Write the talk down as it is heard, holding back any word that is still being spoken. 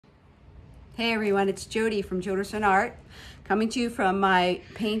Hey everyone, it's Jody from Josonja, coming to you from my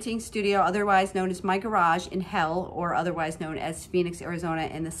painting studio, otherwise known as my garage in hell, or otherwise known as Phoenix, Arizona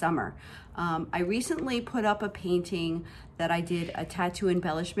in the summer. I recently put up a painting that I did a tattoo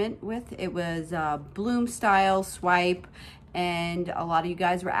embellishment with. It was bloom style swipe, and a lot of you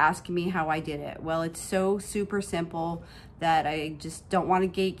guys were asking me how I did it. Well, it's so super simple that I just don't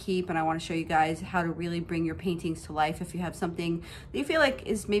want to gatekeep, and I want to show you guys how to really bring your paintings to life. If you have something that you feel like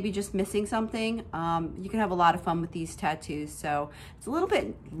is maybe just missing something, you can have a lot of fun with these tattoos. So it's a little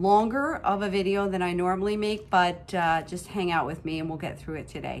bit longer of a video than I normally make, but just hang out with me and we'll get through it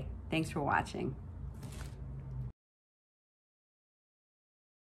today. Thanks for watching.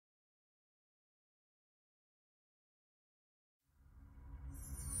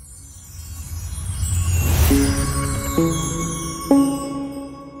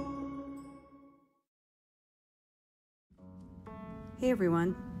 Hey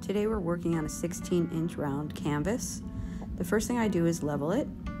everyone, today we're working on a 16-inch round canvas. The first thing I do is level it.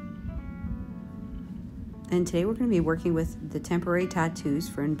 And today we're going to be working with the temporary tattoos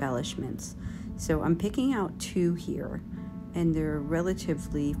for embellishments. So I'm picking out two here, and they're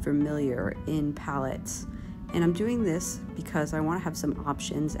relatively familiar in palettes. And I'm doing this because I want to have some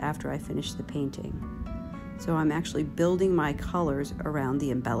options after I finish the painting. So I'm actually building my colors around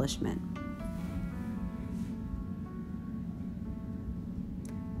the embellishment.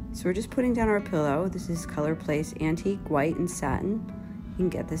 So we're just putting down our pillow. This is colorplace antique white and satin. You can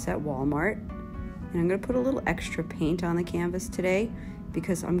get this at Walmart. And I'm going to put a little extra paint on the canvas today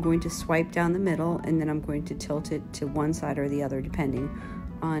because I'm going to swipe down the middle and then I'm going to tilt it to one side or the other depending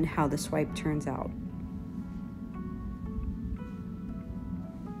on how the swipe turns out.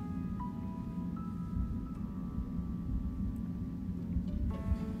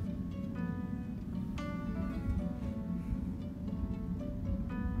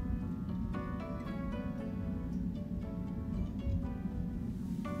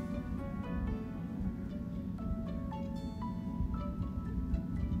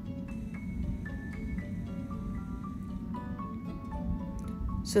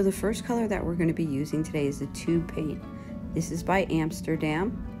 So the first color that we're going to be using today is the tube paint. This is by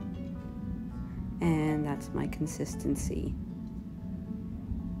Amsterdam, and that's my consistency.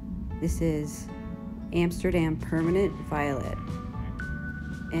 This is Amsterdam Permanent Violet,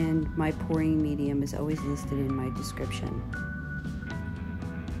 and my pouring medium is always listed in my description.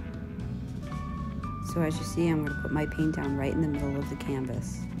 So as you see, I'm going to put my paint down right in the middle of the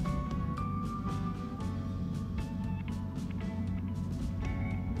canvas.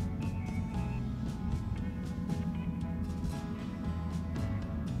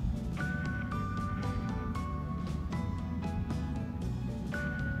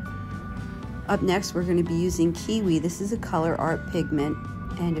 Up next, we're going to be using kiwi. This is a COLOURARTE pigment,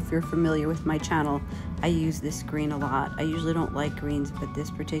 and if you're familiar with my channel, I use this green a lot. I usually don't like greens, but this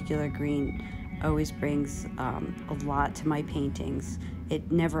particular green always brings a lot to my paintings.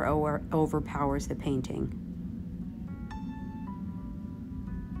 It never overpowers the painting.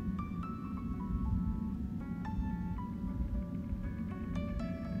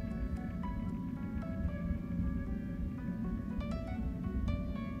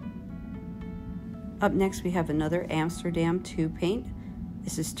 Up next, we have another Amsterdam tube paint.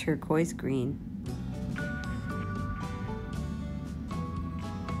 This is turquoise green.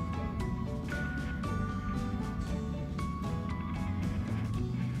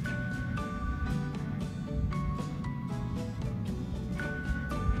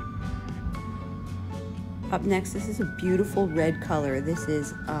 Up next, this is a beautiful red color. This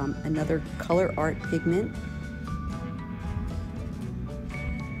is another COLOURARTE pigment.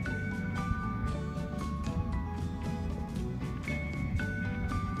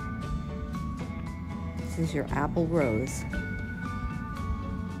 This is your apple rose.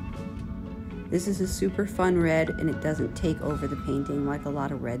 This is a super fun red, and it doesn't take over the painting like a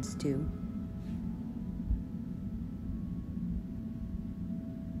lot of reds do.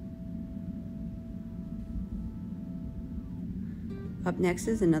 Up next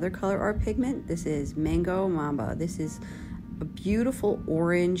is another COLOURARTE pigment. This is Mango Mamba. This is a beautiful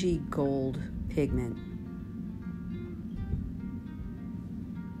orangey gold pigment.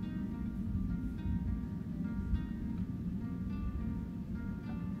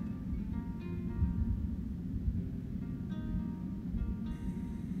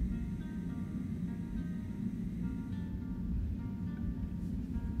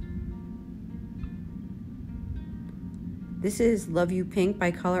 This is Love You Pink by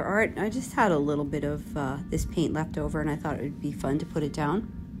COLOURARTE. I just had a little bit of this paint left over, and I thought it would be fun to put it down.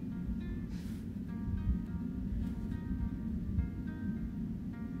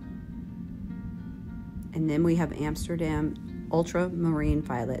 And then we have Amsterdam Ultramarine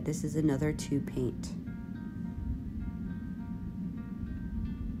Violet. This is another 2 paint.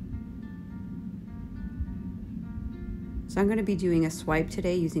 So I'm going to be doing a swipe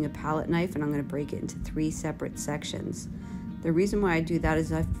today using a palette knife, and I'm going to break it into 3 separate sections. The reason why I do that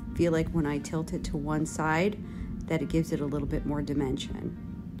is I feel like when I tilt it to one side, that it gives it a little bit more dimension.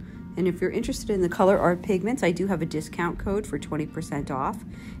 And if you're interested in the COLOURARTE pigments, I do have a discount code for 20% off.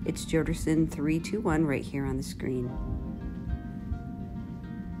 It's Josonja321 right here on the screen.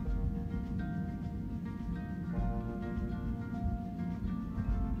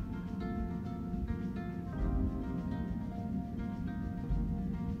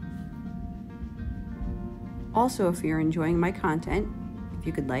 Also, if you're enjoying my content, if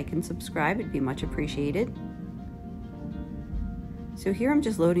you could like and subscribe, it'd be much appreciated. So here I'm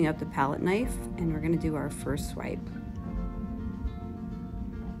just loading up the palette knife, and we're going to do our first swipe.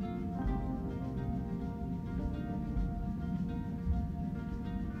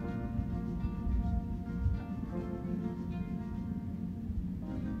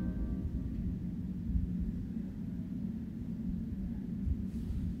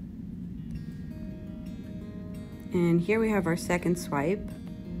 And here we have our second swipe,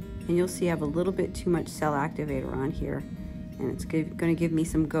 and you'll see I have a little bit too much cell activator on here, and it's going to give me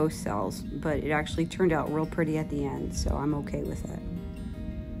some ghost cells, but it actually turned out real pretty at the end, so I'm okay with it.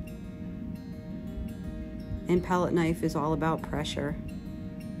 And palette knife is all about pressure.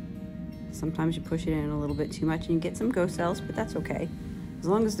 Sometimes you push it in a little bit too much and you get some ghost cells, but that's okay. As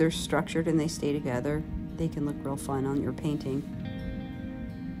long as they're structured and they stay together, they can look real fun on your painting.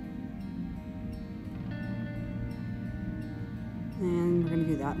 And we're going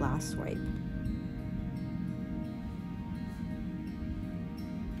to do that last swipe.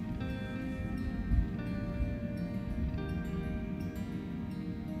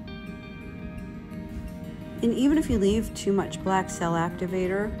 And even if you leave too much black cell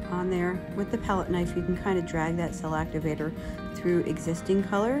activator on there, with the palette knife you can kind of drag that cell activator through existing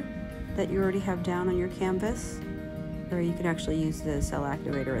color that you already have down on your canvas, or you can actually use the cell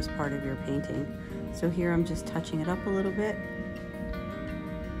activator as part of your painting. So here I'm just touching it up a little bit.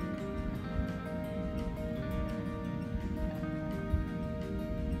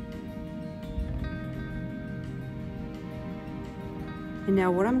 And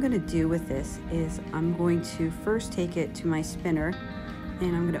now what I'm going to do with this is I'm going to first take it to my spinner,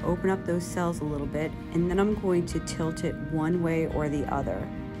 and I'm going to open up those cells a little bit, and then I'm going to tilt it one way or the other,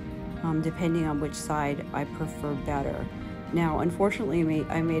 depending on which side I prefer better. Now, unfortunately,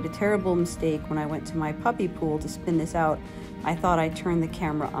 I made a terrible mistake when I went to my puppy pool to spin this out. I thought I turned the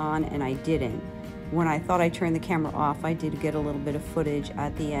camera on, and I didn't. When I thought I turned the camera off, I did get a little bit of footage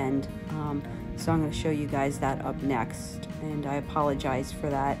at the end. So I'm going to show you guys that up next, and I apologize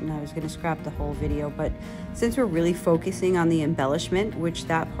for that, and I was going to scrap the whole video, but since we're really focusing on the embellishment, which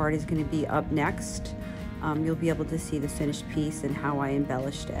that part is going to be up next, you'll be able to see the finished piece and how I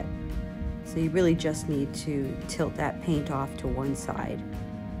embellished it. So you really just need to tilt that paint off to one side.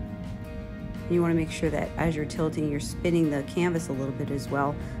 And you want to make sure that as you're tilting, you're spinning the canvas a little bit as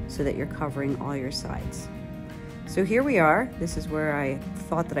well, so that you're covering all your sides. So here we are. This is where I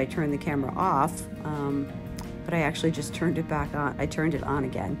thought that I turned the camera off, but I actually just turned it back on. I turned it on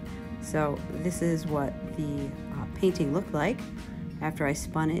again. So this is what the painting looked like after I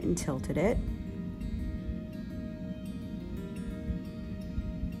spun it and tilted it.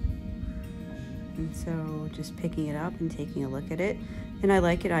 And so just picking it up and taking a look at it. And I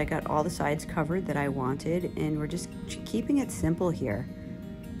like it. I got all the sides covered that I wanted, and we're just keeping it simple here.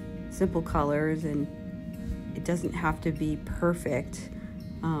 Simple colors, and it doesn't have to be perfect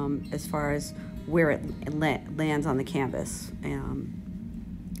as far as where it lands on the canvas.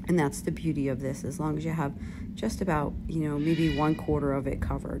 And that's the beauty of this, as long as you have just about, maybe 1/4 of it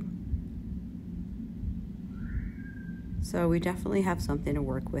covered. So we definitely have something to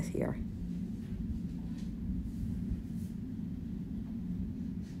work with here.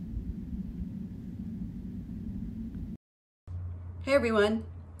 Hey everyone,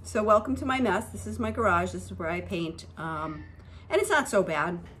 so welcome to my mess. This is my garage. This is where I paint, and it's not so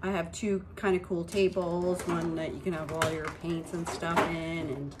bad. I have 2 kind of cool tables, one that you can have all your paints and stuff in,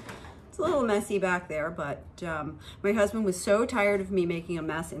 and it's a little messy back there, but my husband was so tired of me making a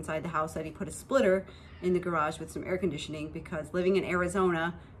mess inside the house that he put a splitter in the garage with some air conditioning, because living in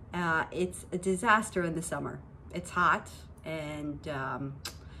Arizona, it's a disaster in the summer. It's hot, and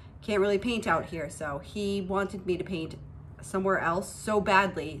can't really paint out here, so he wanted me to paint somewhere else so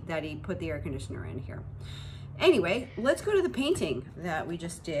badly that he put the air conditioner in here. Anyway, let's go to the painting that we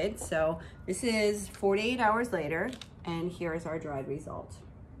just did. So this is 48 hours later, and here is our dried result.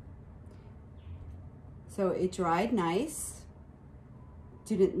 So it dried nice,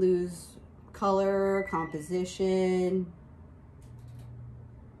 didn't lose color, composition.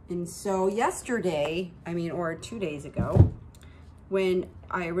 And so yesterday, or 2 days ago, when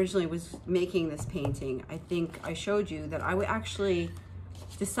I originally was making this painting, I think I showed you that I actually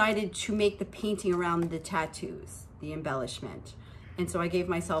decided to make the painting around the tattoos, the embellishment. And so I gave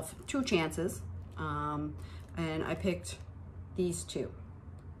myself 2 chances, and I picked these 2.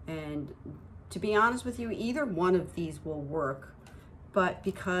 And to be honest with you, either one of these will work, but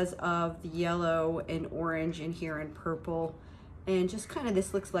because of the yellow and orange in here and purple, and just kind of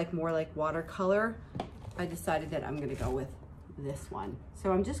this looks like more like watercolor, I decided that I'm gonna go with this one.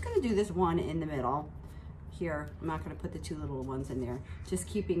 So I'm just gonna do this one in the middle here. I'm not gonna put the 2 little ones in there, just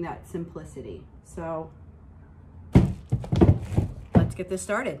keeping that simplicity. So let's get this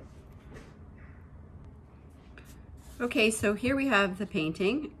started. Okay, so here we have the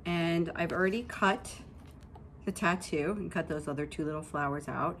painting, and I've already cut the tattoo and cut those other 2 little flowers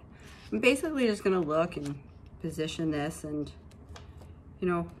out. I'm basically just gonna look and position this, and I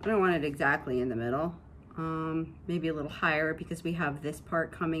don't want it exactly in the middle. Maybe a little higher because we have this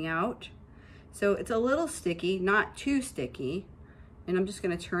part coming out. So it's a little sticky, not too sticky. And I'm just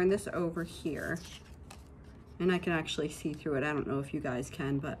gonna turn this over here, and I can actually see through it. I don't know if you guys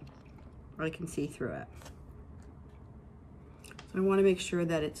can, but I can see through it. So I wanna make sure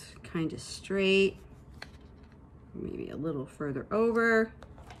that it's kind of straight, maybe a little further over.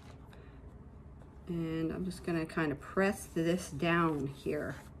 And I'm just gonna kind of press this down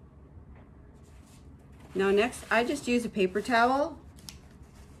here. Now next, I just use a paper towel,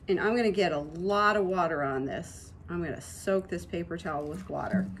 and I'm gonna get a lot of water on this. I'm gonna soak this paper towel with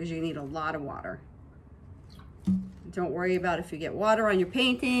water because you need a lot of water. Don't worry about if you get water on your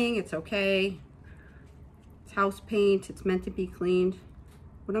painting, it's okay. It's house paint, it's meant to be cleaned.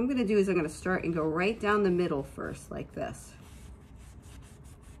 What I'm gonna do is I'm gonna start and go right down the middle first, like this.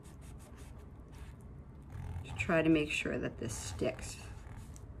 To try to make sure that this sticks.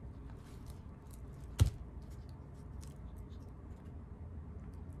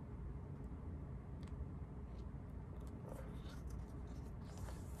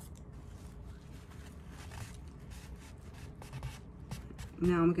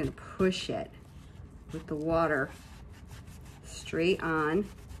 Now I'm gonna push it with the water straight on.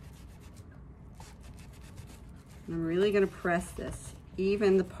 I'm really gonna press this,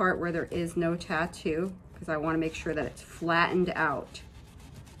 even the part where there is no tattoo, because I wanna make sure that it's flattened out.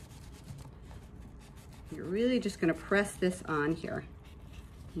 You're really just gonna press this on here.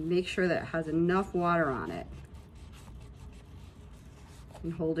 Make sure that it has enough water on it.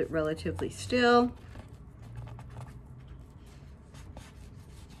 And hold it relatively still.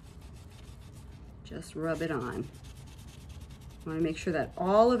 Just rub it on. I want to make sure that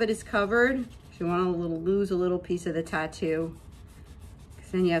all of it is covered. If you want to lose a little piece of the tattoo,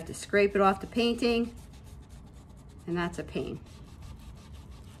 because then you have to scrape it off the painting, and that's a pain.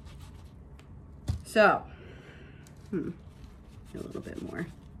 So, a little bit more.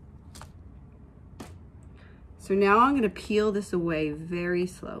 So now I'm going to peel this away very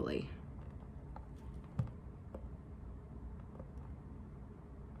slowly.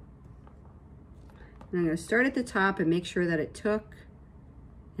 And I'm going to start at the top and make sure that it took,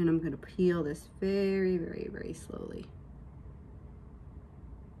 and I'm going to peel this very, very, very slowly.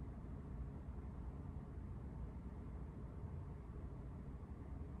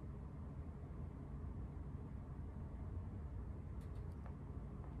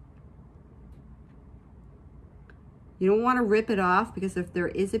 You don't want to rip it off, because if there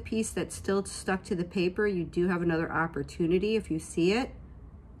is a piece that's still stuck to the paper, you do have another opportunity, if you see it,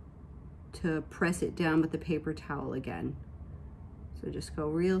 to press it down with the paper towel again. So just go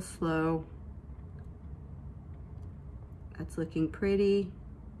real slow. That's looking pretty.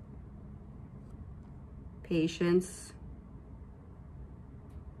 Patience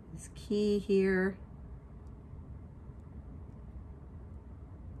is key here.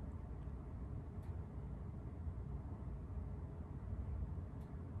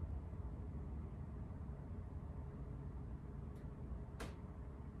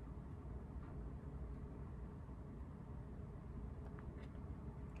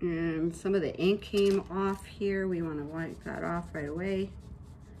 And some of the ink came off here. We want to wipe that off right away.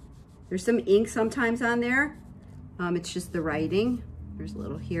 There's some ink sometimes on there. It's just the writing. There's a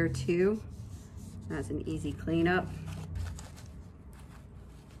little here too. That's an easy cleanup.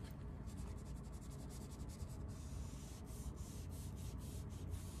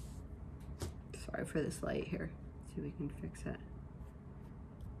 Sorry for this light here. Let's see if we can fix it.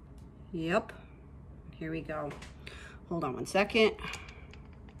 Yep. Here we go. Hold on one second.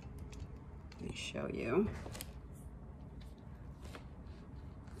 me show you.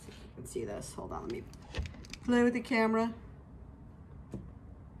 Let's see if you can see this. Hold on, let me play with the camera.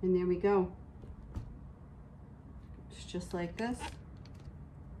 And there we go. It's just like this.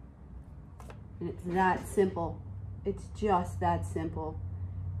 And it's that simple. It's just that simple.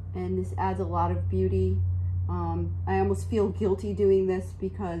 And this adds a lot of beauty. I almost feel guilty doing this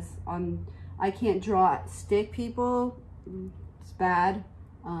because I can't draw stick people. It's bad.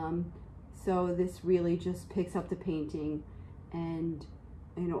 So this really just picks up the painting and,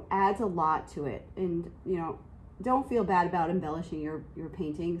 you know, adds a lot to it. And, you know, don't feel bad about embellishing your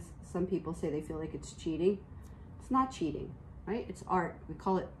paintings. Some people say they feel like it's cheating. It's not cheating, right? It's art. We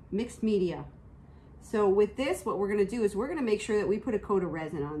call it mixed media. So with this, what we're gonna do is we're gonna make sure that we put a coat of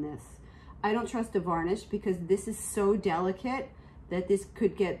resin on this. I don't trust a varnish because this is so delicate that this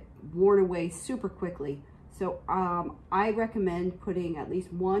could get worn away super quickly. So I recommend putting at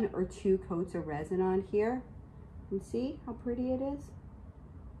least 1 or 2 coats of resin on here. And see how pretty it is?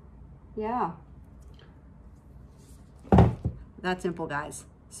 Yeah. That simple, guys.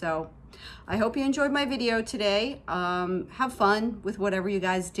 So I hope you enjoyed my video today. Have fun with whatever you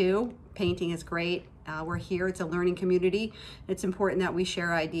guys do. Painting is great. We're here, it's a learning community. It's important that we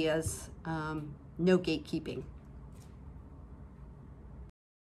share ideas, no gatekeeping.